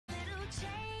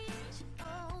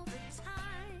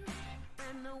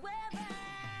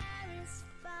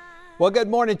Well, good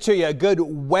morning to you. Good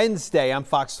Wednesday. I'm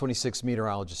Fox 26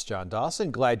 meteorologist John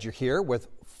Dawson. Glad you're here with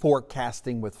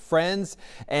Forecasting with Friends.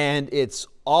 And it's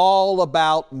all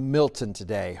about Milton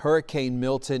today. Hurricane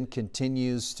Milton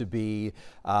continues to be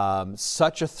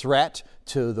such a threat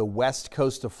to the west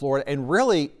coast of Florida and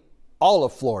really all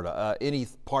of Florida. Any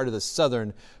part of the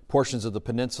southern portions of the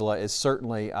peninsula is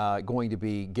certainly going to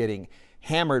be getting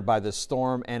hammered by this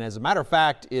storm, and as a matter of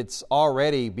fact, it's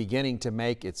already beginning to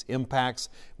make its impacts.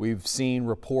 We've seen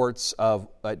reports of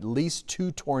at least 2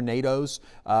 tornadoes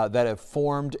that have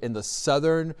formed in the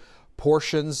southern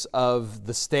portions of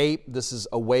the state. This is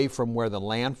away from where the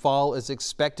landfall is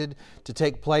expected to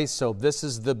take place, so this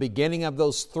is the beginning of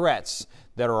those threats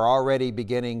that are already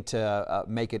beginning to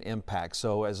make an impact.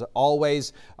 So as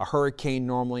always, a hurricane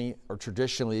normally or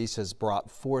traditionally has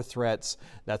brought 4 threats.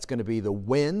 That's going to be the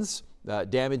winds,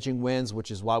 damaging winds, which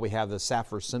is why we have the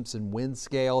Saffir-Simpson wind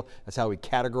scale. That's how we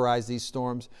categorize these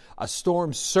storms. A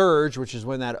storm surge, which is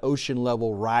when that ocean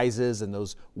level rises and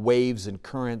those waves and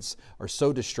currents are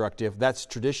so destructive. That's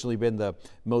traditionally been the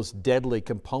most deadly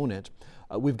component.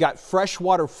 We've got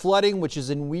freshwater flooding, which is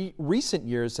in recent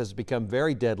years has become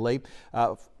very deadly.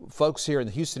 Folks here in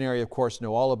the Houston area, of course,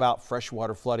 know all about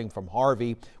freshwater flooding from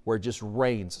Harvey, where it just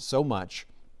rains so much.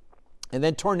 And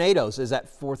then tornadoes is that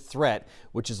 4th threat,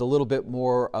 which is a little bit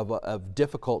more of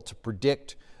difficult to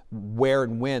predict where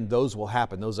and when those will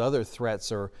happen. Those other threats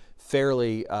are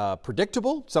fairly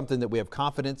predictable, something that we have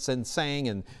confidence in saying,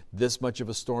 and this much of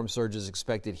a storm surge is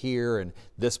expected here, and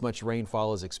this much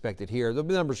rainfall is expected here. The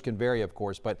numbers can vary, of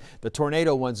course, but the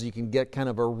tornado ones, you can get kind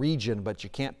of a region, but you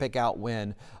can't pick out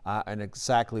when and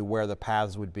exactly where the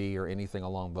paths would be or anything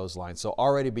along those lines. So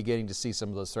already beginning to see some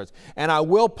of those threats. And I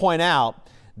will point out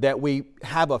that we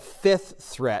have a 5th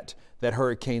threat that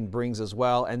hurricane brings as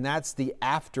well, and that's the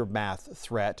aftermath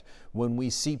threat, when we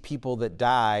see people that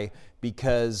die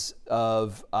because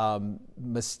of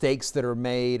mistakes that are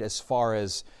made as far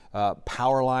as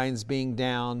power lines being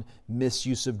down,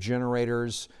 misuse of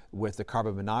generators with the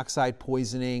carbon monoxide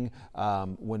poisoning,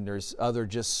 when there's other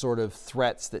just sort of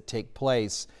threats that take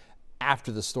place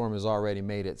after the storm has already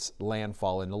made its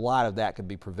landfall, and a lot of that can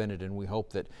be prevented, and we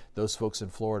hope that those folks in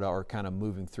Florida are kind of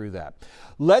moving through that.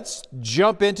 Let's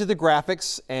jump into the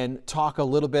graphics and talk a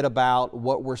little bit about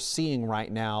what we're seeing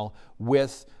right now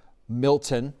with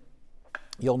Milton.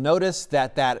 You'll notice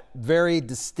that that very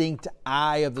distinct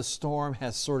eye of the storm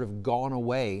has sort of gone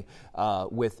away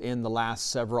within the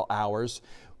last several hours.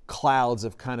 Clouds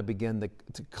have kind of begun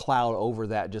to cloud over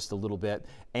that just a little bit,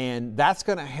 and that's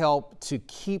going to help to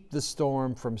keep the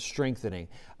storm from strengthening.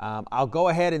 I'll go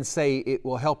ahead and say it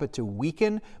will help it to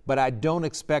weaken, but I don't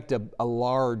expect a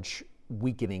large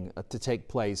weakening to take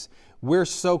place. We're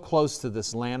so close to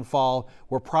this landfall,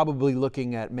 we're probably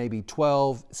looking at maybe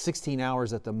 12, 16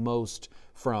 hours at the most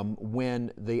from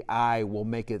when the eye will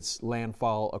make its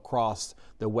landfall across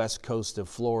the west coast of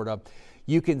Florida.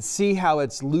 You can see how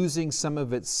it's losing some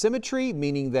of its symmetry,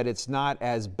 meaning that it's not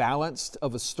as balanced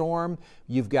of a storm.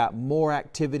 You've got more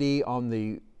activity on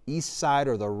the east side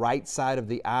or the right side of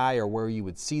the eye, or where you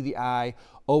would see the eye.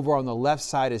 Over on the left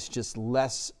side, it's just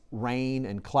less rain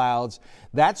and clouds.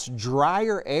 That's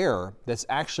drier air that's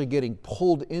actually getting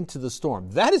pulled into the storm.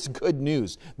 That is good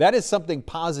news. That is something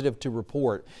positive to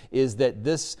report, is that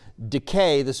this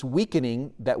decay, this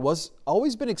weakening that was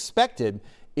always been expected,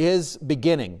 is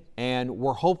beginning, and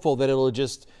we're hopeful that it'll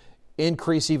just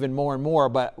increase even more and more,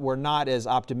 but we're not as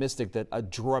optimistic that a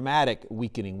dramatic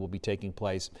weakening will be taking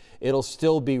place. It'll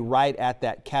still be right at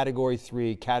that Category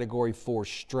 3, Category 4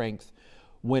 strength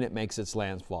when it makes its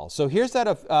landfall. So here's that,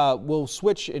 we'll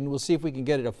switch and we'll see if we can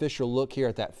get an official look here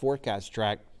at that forecast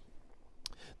track.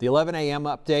 The 11 a.m.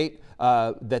 update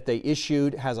that they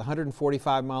issued has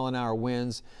 145 mile an hour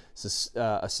winds,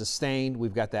 sustained.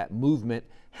 We've got that movement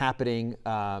happening,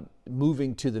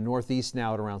 moving to the northeast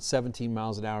now at around 17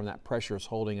 miles an hour, and that pressure is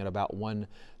holding at about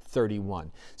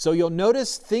 131. So you'll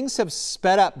notice things have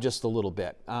sped up just a little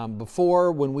bit.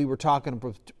 Before, when we were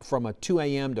talking from a 2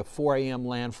 a.m. to 4 a.m.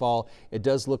 landfall, it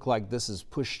does look like this is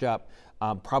pushed up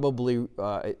probably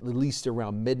at least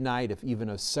around midnight, if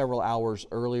even several hours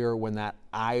earlier, when that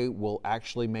eye will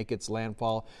actually make its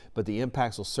landfall. But the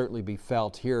impacts will certainly be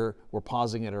felt here. We're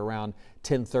pausing at around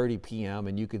 10:30 p.m.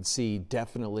 and you can see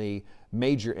definitely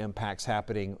major impacts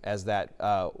happening as that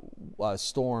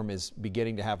storm is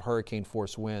beginning to have hurricane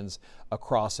force winds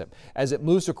across it. As it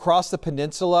moves across the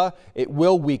peninsula, it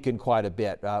will weaken quite a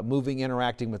bit.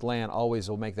 Interacting with land always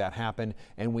will make that happen.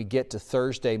 And we get to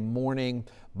Thursday morning,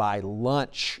 by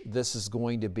lunch, this is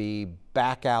going to be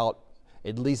back out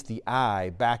at least the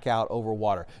eye, back out over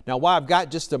water. Now, while I've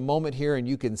got just a moment here and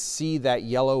you can see that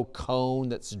yellow cone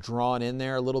that's drawn in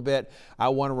there a little bit, I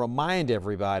want to remind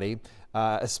everybody,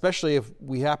 especially if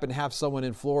we happen to have someone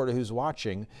in Florida who's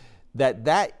watching,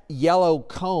 that yellow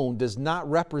cone does not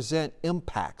represent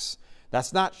impacts.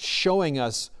 That's not showing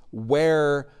us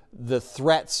where the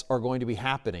threats are going to be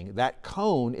happening. That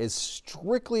cone is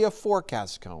strictly a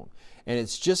forecast cone, and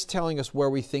it's just telling us where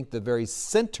we think the very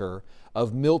center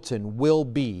of Milton will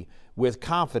be, with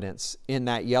confidence in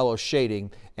that yellow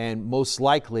shading, and most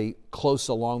likely close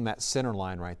along that center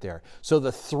line right there. So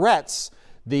the threats,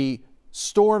 the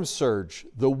storm surge,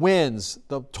 the winds,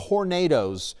 the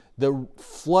tornadoes, the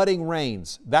flooding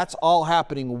rains, that's all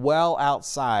happening well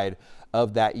outside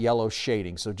of that yellow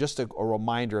shading. So just a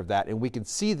reminder of that. And we can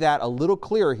see that a little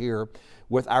clearer here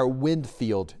with our wind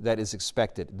field that is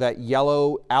expected. That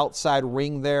yellow outside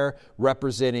ring there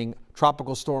representing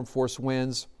tropical storm force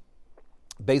winds,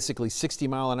 basically 60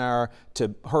 mile an hour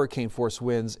to hurricane force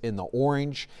winds in the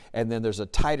orange. And then there's a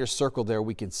tighter circle there.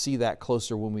 We can see that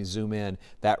closer when we zoom in.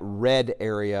 That red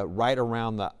area right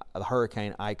around the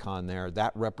hurricane icon there,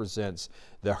 that represents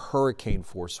the hurricane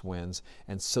force winds.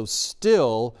 And so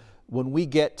still, when we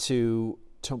get to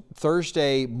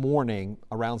Thursday morning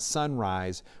around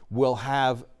sunrise, we'll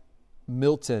have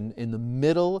Milton in the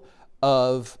middle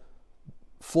of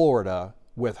Florida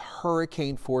with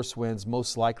hurricane force winds,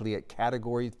 most likely at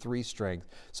Category 3 strength.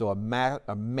 So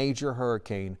a major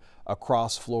hurricane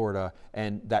across Florida,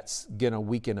 and that's going to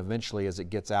weaken eventually as it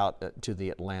gets out to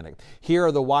the Atlantic. Here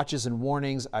are the watches and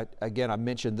warnings. Again, I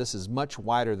mentioned this is much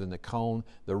wider than the cone.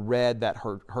 The red, that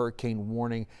hurricane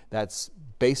warning, that's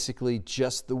basically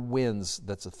just the winds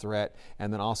that's a threat,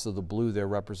 and then also the blue there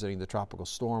representing the tropical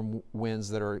storm winds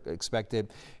that are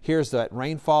expected. Here's that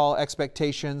rainfall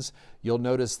expectations. You'll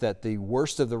notice that the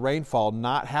worst of the rainfall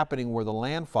not happening where the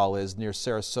landfall is near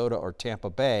Sarasota or Tampa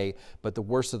Bay, but the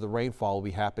worst of the rainfall will be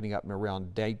happening up and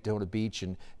around Daytona Beach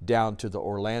and down to the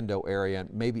Orlando area,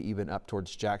 and maybe even up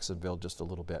towards Jacksonville just a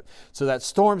little bit. So that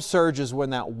storm surge is when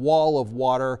that wall of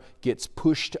water gets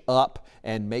pushed up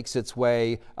and makes its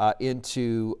way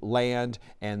into land,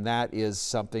 and that is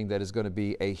something that is going to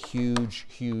be a huge,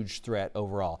 huge threat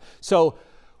overall. So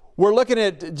we're looking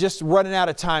at just running out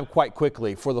of time quite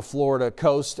quickly for the Florida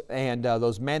coast, and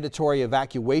those mandatory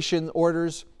evacuation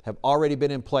orders have already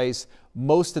been in place.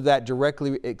 Most of that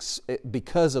directly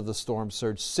because of the storm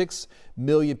surge. 6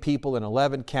 million people in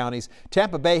 11 counties.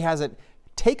 Tampa Bay hasn't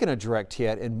taken a direct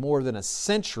hit in more than a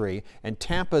century, and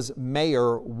Tampa's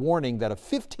mayor warning that a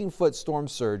 15-foot storm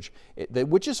surge,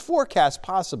 which is forecast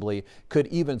possibly, could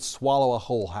even swallow a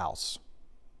whole house.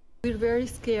 We're very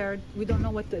scared. We don't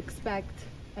know what to expect,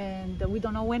 and we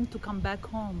don't know when to come back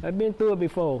home. I've been through it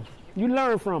before. You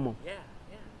learn from them. Yeah.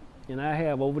 And I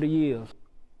have over the years.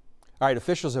 All right,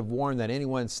 officials have warned that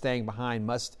anyone staying behind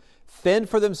must fend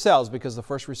for themselves because the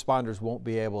first responders won't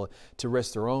be able to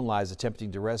risk their own lives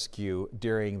attempting to rescue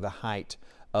during the height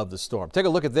of the storm. Take a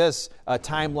look at this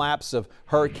time lapse of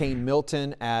Hurricane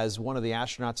Milton as one of the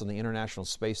astronauts on the International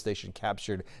Space Station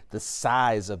captured the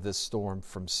size of this storm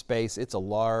from space. It's a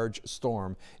large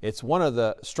storm. It's one of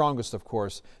the strongest, of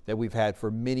course, that we've had for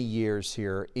many years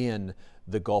here in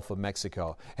the Gulf of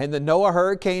Mexico. And the NOAA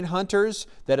hurricane hunters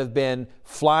that have been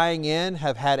flying in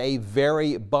have had a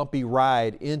very bumpy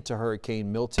ride into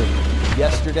Hurricane Milton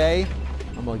yesterday.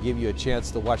 I'm going to give you a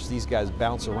chance to watch these guys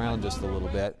bounce around just a little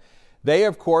bit. They,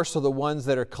 of course, are the ones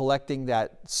that are collecting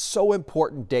that so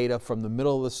important data from the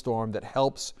middle of the storm that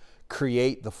helps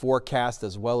create the forecast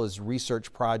as well as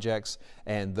research projects,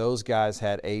 and those guys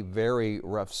had a very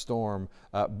rough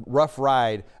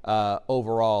ride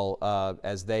overall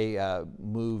as they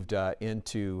moved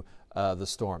into the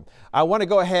storm. I want to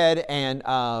go ahead and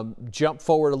jump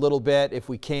forward a little bit, if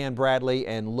we can, Bradley,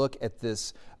 and look at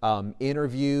this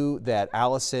interview that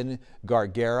Allison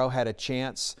Gargaro had a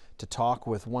chance to talk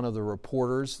with one of the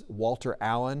reporters, Walter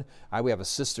Allen. We have a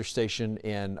sister station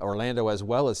in Orlando as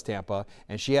well as Tampa,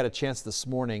 and she had a chance this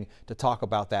morning to talk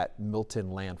about that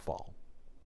Milton landfall.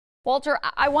 Walter,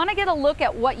 I want to get a look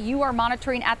at what you are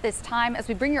monitoring at this time. As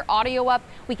we bring your audio up,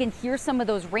 we can hear some of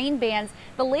those rain bands.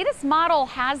 The latest model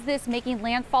has this making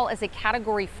landfall as a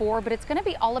Category 4, but it's going to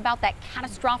be all about that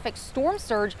catastrophic storm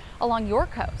surge along your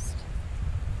coast.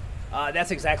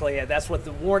 That's exactly it. That's what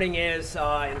the warning is.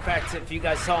 In fact, if you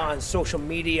guys saw on social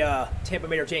media, Tampa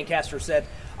Mayor Jane Castor said,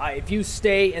 if you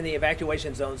stay in the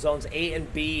evacuation zone, zones A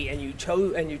and B, and you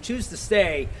choose to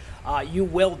stay, you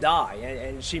will die.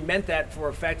 And she meant that for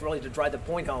a fact, really, to drive the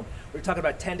point home. We're talking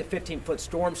about 10 to 15 foot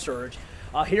storm surge.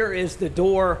 Here is the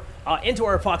door into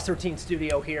our Fox 13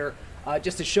 studio here,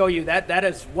 just to show you that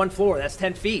is one floor. That's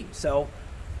 10 feet. So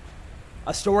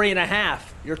a story and a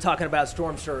half, you're talking about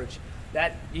storm surge.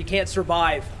 That you can't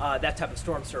survive that type of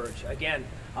storm surge. Again,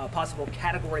 possible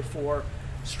Category 4,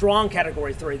 strong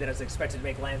Category 3 that is expected to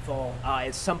make landfall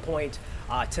at some point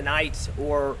tonight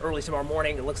or early tomorrow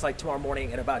morning. It looks like tomorrow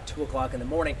morning at about 2 o'clock in the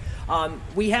morning.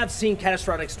 We have seen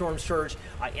catastrophic storm surge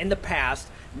in the past,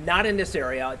 not in this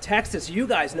area. Texas, you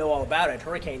guys know all about it.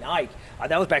 Hurricane Ike,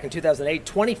 that was back in 2008,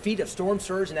 20 feet of storm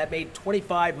surge, and that made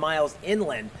 25 miles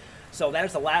inland. So that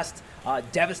is the last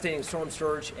devastating storm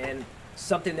surge and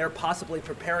something they're possibly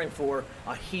preparing for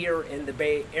here in the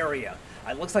Bay Area.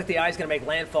 It looks like the eye is going to make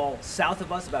landfall south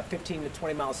of us, about 15 to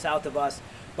 20 miles south of us.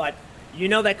 But you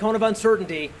know that cone of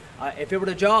uncertainty, if it were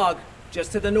to jog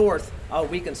just to the north,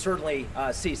 we can certainly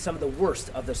see some of the worst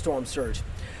of the storm surge.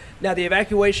 Now, the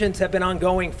evacuations have been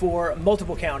ongoing for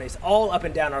multiple counties, all up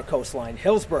and down our coastline.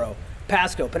 Hillsborough,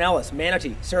 Pasco, Pinellas,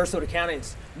 Manatee, Sarasota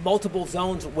counties, multiple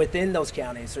zones within those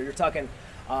counties. So you're talking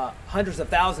hundreds of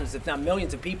thousands, if not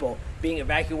millions of people being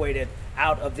evacuated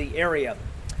out of the area.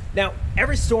 Now,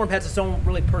 every storm has its own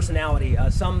really personality.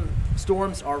 Some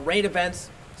storms are rain events,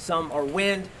 some are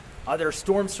wind, other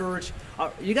storm surge.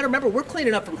 You got to remember, we're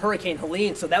cleaning up from Hurricane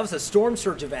Helene, so that was a storm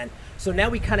surge event. So now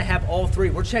we kind of have all three.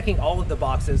 We're checking all of the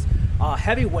boxes.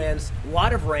 Heavy winds, a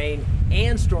lot of rain,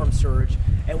 and storm surge.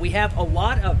 And we have a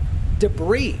lot of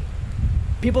debris,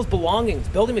 people's belongings,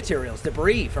 building materials,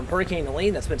 debris from Hurricane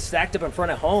Helene that's been stacked up in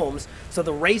front of homes. So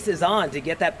the race is on to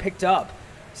get that picked up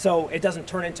so it doesn't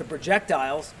turn into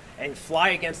projectiles and fly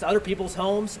against other people's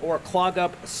homes or clog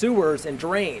up sewers and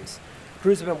drains.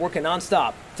 Crews have been working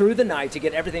nonstop through the night to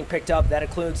get everything picked up. That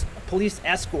includes police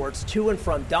escorts to and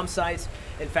from dump sites.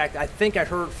 In fact, I think I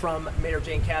heard from Mayor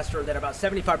Jane Castor that about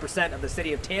 75% of the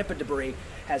city of Tampa debris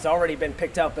has already been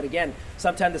picked up. But again,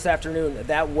 sometime this afternoon,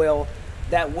 that will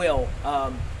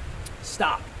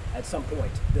stop at some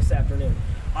point this afternoon.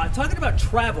 Talking about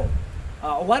travel,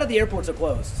 a lot of the airports are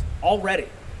closed already.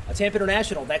 Tampa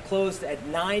International, that closed at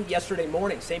 9 yesterday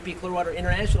morning. St. Pete Clearwater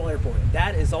International Airport,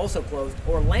 that is also closed.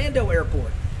 Orlando Airport,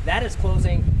 that is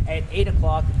closing at 8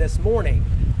 o'clock this morning.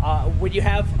 When you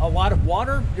have a lot of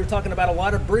water, you're talking about a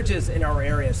lot of bridges in our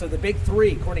area. So the big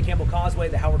three, Courtney Campbell Causeway,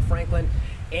 the Howard Franklin,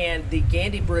 and the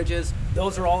Gandy bridges,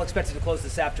 those are all expected to close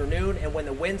this afternoon. And when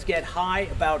the winds get high,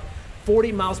 about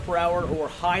 40 miles per hour or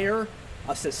higher,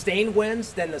 of sustained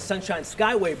winds, then the Sunshine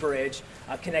Skyway Bridge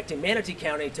connecting Manatee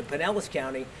County to Pinellas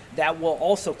County, that will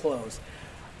also close.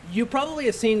 You probably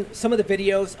have seen some of the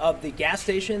videos of the gas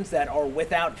stations that are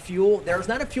without fuel. There's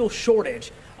not a fuel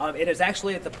shortage. It is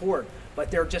actually at the port,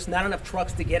 but there are just not enough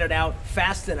trucks to get it out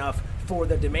fast enough for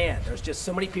the demand. There's just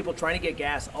so many people trying to get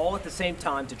gas all at the same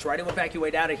time to try to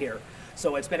evacuate out of here.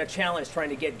 So it's been a challenge trying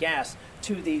to get gas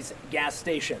to these gas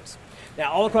stations.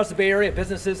 Now, all across the Bay Area,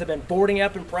 businesses have been boarding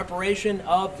up in preparation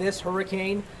of this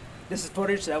hurricane. This is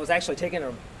footage that was actually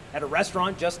taken at a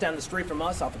restaurant just down the street from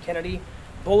us off of Kennedy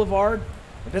Boulevard.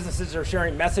 The businesses are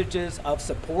sharing messages of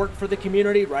support for the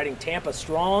community, writing Tampa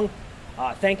Strong,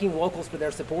 thanking locals for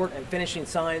their support, and finishing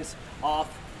signs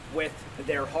off with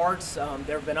their hearts.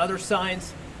 There have been other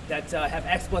signs that have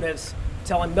expletives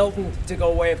telling Milton to go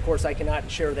away. Of course, I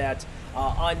cannot share that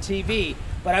on TV.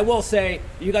 But I will say,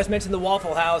 you guys mentioned the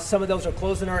Waffle House. Some of those are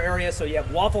closed in our area. So you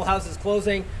have Waffle Houses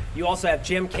closing. You also have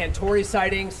Jim Cantori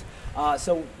sightings.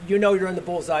 So you know you're in the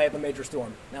bullseye of a major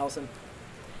storm. Allison?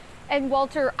 And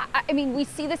Walter, I mean, we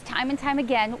see this time and time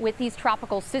again with these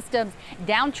tropical systems,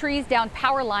 down trees, down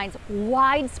power lines,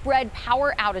 widespread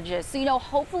power outages. So, you know,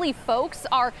 hopefully folks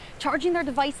are charging their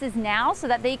devices now so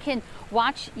that they can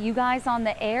watch you guys on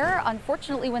the air.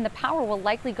 Unfortunately, when the power will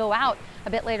likely go out a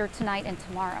bit later tonight and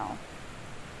tomorrow.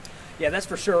 Yeah, that's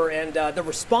for sure. And the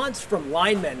response from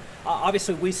linemen,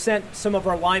 obviously we sent some of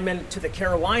our linemen to the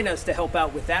Carolinas to help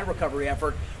out with that recovery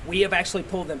effort. We have actually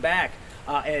pulled them back.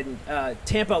 And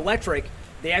Tampa Electric,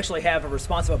 they actually have a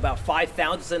response of about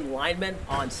 5,000 linemen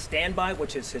on standby,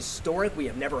 which is historic. We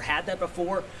have never had that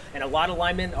before. And a lot of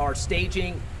linemen are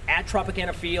staging at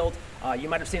Tropicana Field. You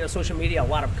might have seen on social media, a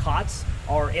lot of cots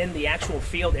are in the actual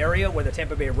field area where the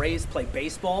Tampa Bay Rays play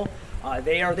baseball.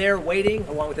 They are there waiting,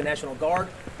 along with the National Guard,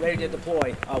 ready to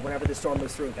deploy whenever the storm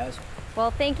moves through, guys.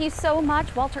 Well, thank you so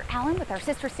much, Walter Allen with our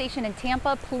sister station in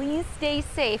Tampa. Please stay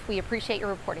safe. We appreciate your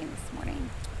reporting this morning.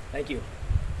 Thank you.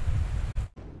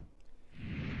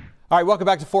 All right, welcome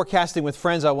back to Forecasting with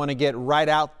Friends. I want to get right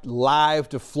out live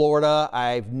to Florida.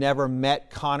 I've never met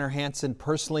Connor Hansen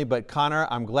personally, but Connor,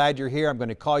 I'm glad you're here. I'm going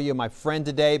to call you my friend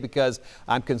today because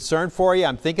I'm concerned for you.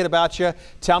 I'm thinking about you.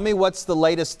 Tell me what's the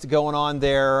latest going on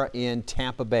there in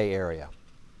Tampa Bay area.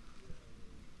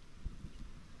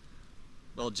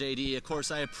 Well, JD, of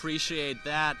course, I appreciate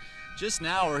that. just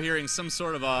now we're hearing some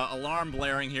sort of alarm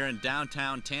blaring here in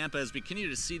downtown Tampa as we continue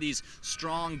to see these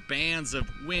strong bands of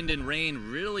wind and rain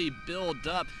really build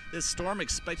up. This storm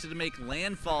expected to make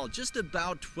landfall just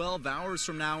about 12 hours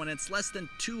from now, and it's less than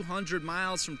 200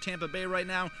 miles from Tampa Bay right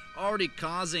now, already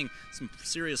causing some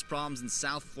serious problems in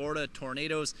South Florida,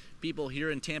 tornadoes. People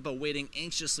here in Tampa waiting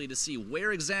anxiously to see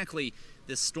where exactly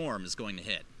this storm is going to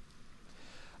hit.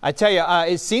 I tell you,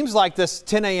 it seems like this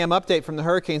 10 a.m. update from the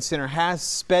Hurricane Center has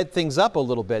sped things up a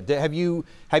little bit. Have you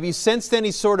sensed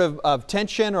any sort of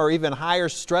tension or even higher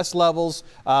stress levels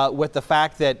with the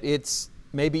fact that it's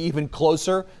maybe even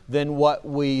closer than what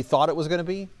we thought it was going to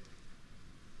be?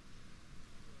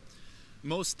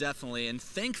 Most definitely, and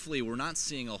thankfully we're not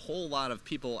seeing a whole lot of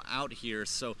people out here,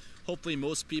 so hopefully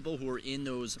most people who are in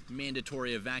those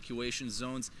mandatory evacuation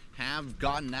zones have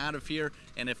gotten out of here,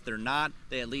 and if they're not,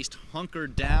 they at least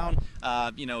hunkered down.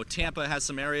 You know, Tampa has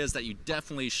some areas that you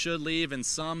definitely should leave and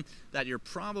some that you're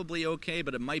probably okay,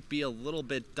 but it might be a little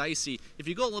bit dicey. If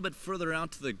you go a little bit further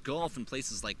out to the Gulf and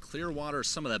places like Clearwater,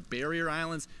 some of the barrier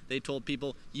islands, they told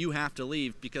people you have to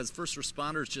leave because first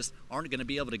responders just aren't going to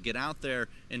be able to get out there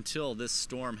until this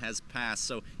storm has passed.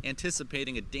 So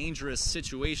anticipating a dangerous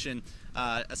situation,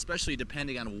 especially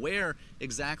depending on where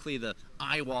exactly the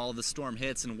eye wall of the storm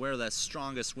hits and where the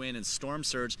strongest wind and storm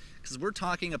surge, because we're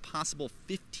talking a possible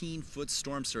 15-foot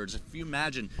storm surge. If you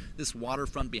imagine this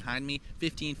waterfront behind me,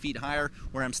 15 feet higher,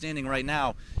 where I'm standing right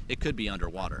now, it could be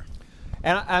underwater.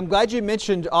 And I'm glad you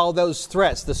mentioned all those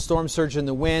threats, the storm surge and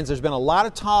the winds. There's been a lot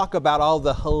of talk about all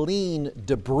the Helene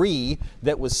debris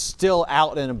that was still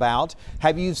out and about.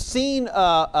 Have you seen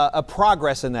a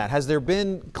progress in that? Has there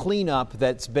been cleanup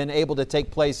that's been able to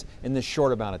take place in this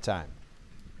short amount of time?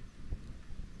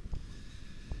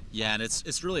 Yeah, and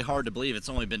it's really hard to believe it's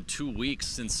only been 2 weeks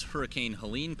since Hurricane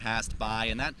Helene passed by,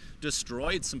 and that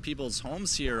destroyed some people's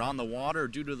homes here on the water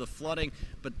due to the flooding.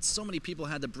 But so many people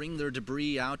had to bring their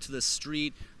debris out to the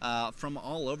street from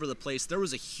all over the place. There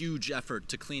was a huge effort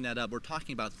to clean that up. We're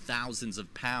talking about thousands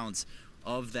of pounds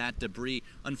of that debris.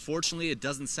 Unfortunately, it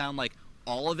doesn't sound like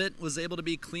all of it was able to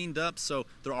be cleaned up, so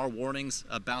there are warnings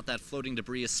about that floating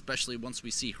debris, especially once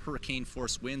we see hurricane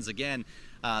force winds again.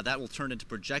 That will turn into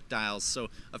projectiles. So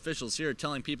officials here are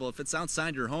telling people if it's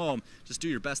outside your home, just do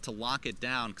your best to lock it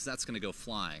down because that's going to go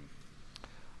flying.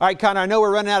 All right, Connor, I know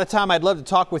we're running out of time. I'd love to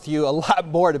talk with you a lot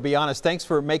more, to be honest. Thanks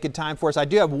for making time for us. I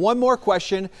do have one more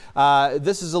question.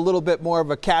 This is a little bit more of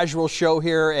a casual show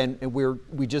here, and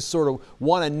we just sort of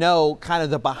want to know kind of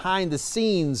the behind the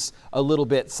scenes a little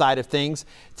bit side of things.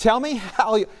 Tell me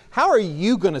how are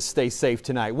you going to stay safe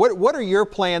tonight? What are your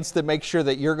plans to make sure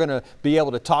that you're going to be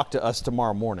able to talk to us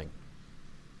tomorrow morning?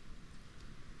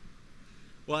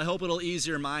 Well, I hope it'll ease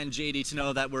your mind, JD, to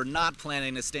know that we're not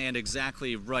planning to stand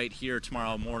exactly right here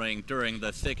tomorrow morning during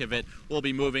the thick of it. We'll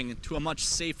be moving to a much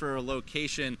safer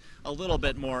location, a little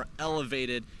bit more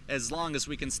elevated, as long as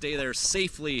we can stay there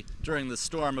safely during the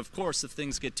storm. Of course, if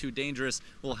things get too dangerous,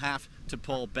 we'll have to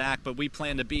pull back, but we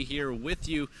plan to be here with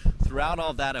you throughout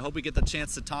all that. I hope we get the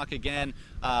chance to talk again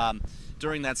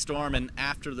during that storm and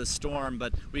after the storm,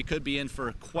 but we could be in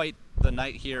for quite the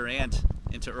night here and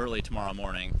into early tomorrow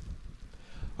morning.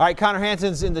 All right, Connor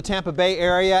Hansen's in the Tampa Bay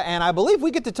area, and I believe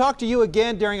we get to talk to you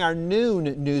again during our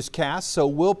noon newscast. So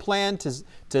we'll plan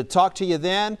to talk to you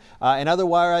then.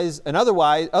 Otherwise,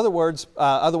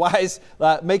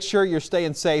 make sure you're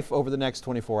staying safe over the next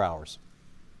 24 hours.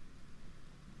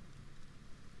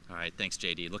 All right, thanks,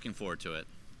 JD. Looking forward to it.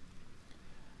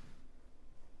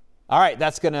 All right,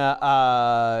 that's going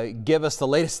to give us the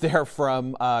latest there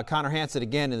from Connor Hansen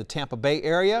again in the Tampa Bay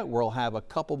area. We'll have a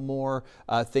couple more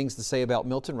things to say about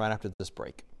Milton right after this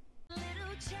break.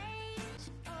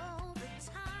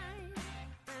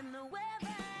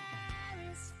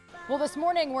 Well, this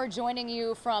morning we're joining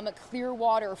you from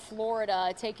Clearwater,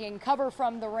 Florida, taking cover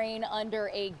from the rain under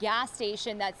a gas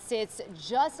station that sits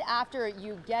just after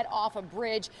you get off a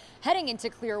bridge heading into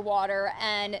Clearwater.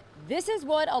 And this is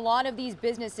what a lot of these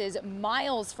businesses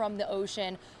miles from the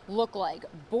ocean look like.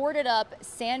 Boarded up,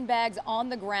 sandbags on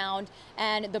the ground,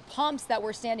 and the pumps that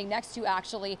we're standing next to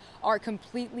actually are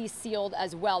completely sealed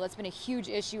as well. That's been a huge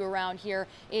issue around here,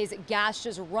 is gas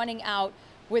just running out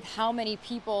with how many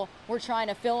people we're trying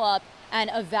to fill up and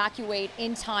evacuate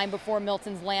in time before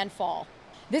Milton's landfall.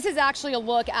 This is actually a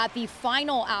look at the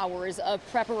final hours of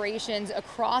preparations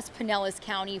across Pinellas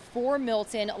County for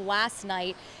Milton last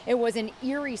night. It was an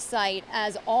eerie sight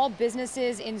as all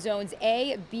businesses in zones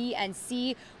A, B, and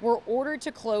C were ordered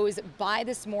to close by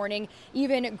this morning.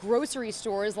 Even grocery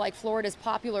stores like Florida's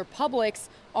popular Publix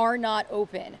are not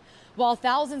open. While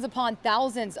thousands upon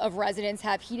thousands of residents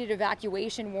have heated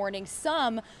evacuation warnings,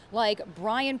 some, like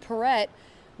Brian Perrette,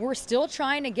 were still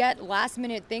trying to get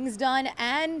last-minute things done,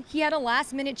 and he had a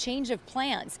last-minute change of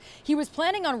plans. He was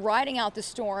planning on riding out the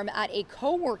storm at a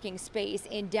co-working space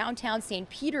in downtown St.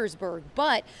 Petersburg,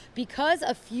 but because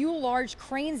a few large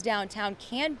cranes downtown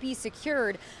can't be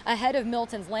secured ahead of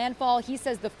Milton's landfall, he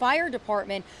says the fire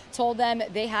department told them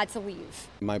they had to leave.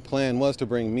 My plan was to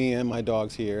bring me and my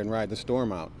dogs here and ride the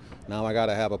storm out. Now I got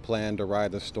to have a plan to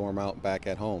ride the storm out back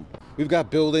at home. We've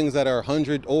got buildings that are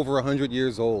over 100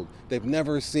 years old. They've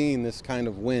never seen this kind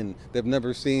of wind. They've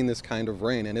never seen this kind of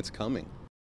rain, and it's coming.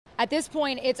 At this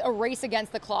point, it's a race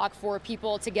against the clock for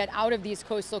people to get out of these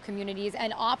coastal communities,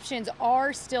 and options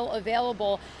are still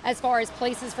available as far as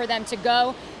places for them to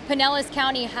go. Pinellas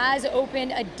County has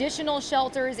opened additional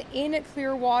shelters in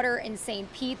Clearwater and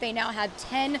St. Pete. They now have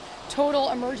 10 total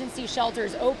emergency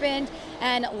shelters opened,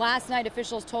 and last night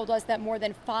officials told us that more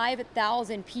than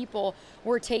 5,000 people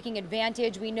were taking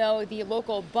advantage. We know the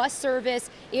local bus service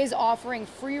is offering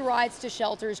free rides to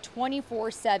shelters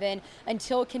 24/7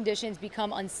 until conditions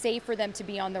become unsafe for them to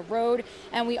be on the road.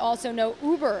 And we also know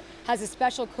Uber has a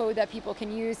special code that people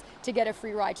can use to get a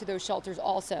free ride to those shelters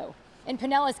also. In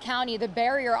Pinellas County, the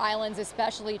barrier islands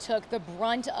especially took the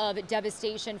brunt of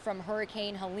devastation from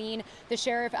Hurricane Helene. The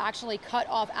sheriff actually cut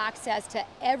off access to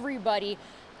everybody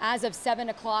as of 7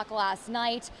 o'clock last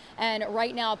night. And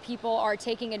right now, people are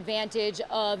taking advantage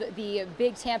of the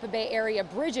big Tampa Bay area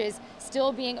bridges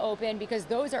still being open because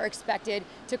those are expected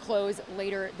to close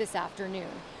later this afternoon.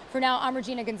 For now, I'm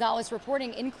Regina Gonzalez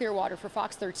reporting in Clearwater for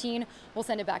Fox 13. We'll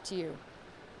send it back to you.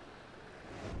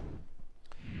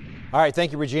 All right,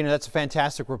 thank you, Regina. That's a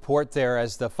fantastic report there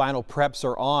as the final preps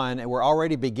are on, and we're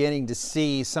already beginning to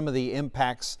see some of the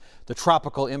impacts, the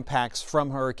tropical impacts from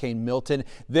Hurricane Milton.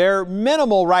 They're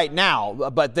minimal right now,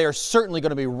 but they're certainly going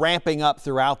to be ramping up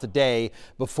throughout the day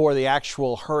before the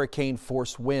actual hurricane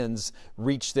force winds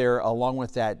reach there, along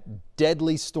with that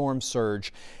deadly storm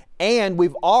surge. And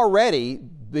we've already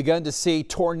begun to see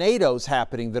tornadoes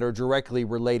happening that are directly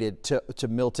related to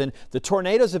Milton. The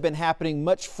tornadoes have been happening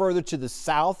much further to the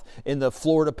south in the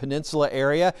Florida Peninsula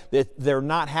area. They're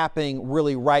not happening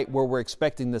really right where we're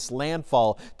expecting this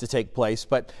landfall to take place.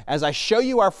 But as I show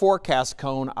you our forecast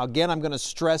cone, again, I'm going to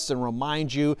stress and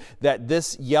remind you that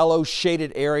this yellow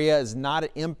shaded area is not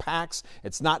impacts.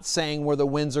 It's not saying where the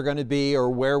winds are going to be or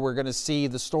where we're going to see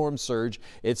the storm surge.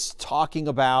 It's talking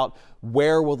about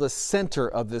where will the center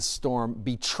of this storm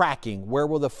be tracking? Where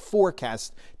will the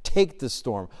forecast take the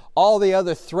storm? All the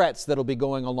other threats that'll be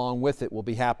going along with it will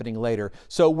be happening later.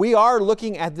 So we are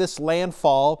looking at this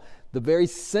landfall, the very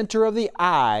center of the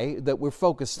eye that we're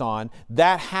focused on,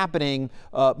 that happening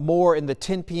more in the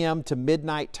 10 p.m. to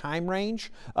midnight time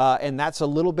range. And that's a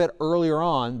little bit earlier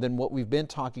on than what we've been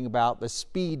talking about. The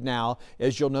speed now,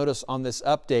 as you'll notice on this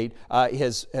update,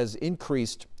 has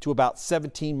increased to about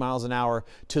 17 miles an hour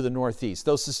to the northeast.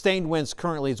 Those sustained winds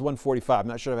currently is 145. I'm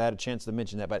not sure if I had a chance to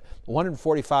mention that, but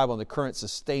 145 on the current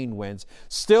sustained winds.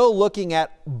 Still looking at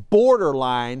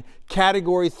borderline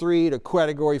Category 3 to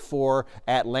Category 4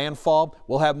 at landfall.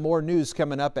 We'll have more news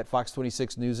coming up at Fox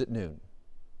 26 News at noon.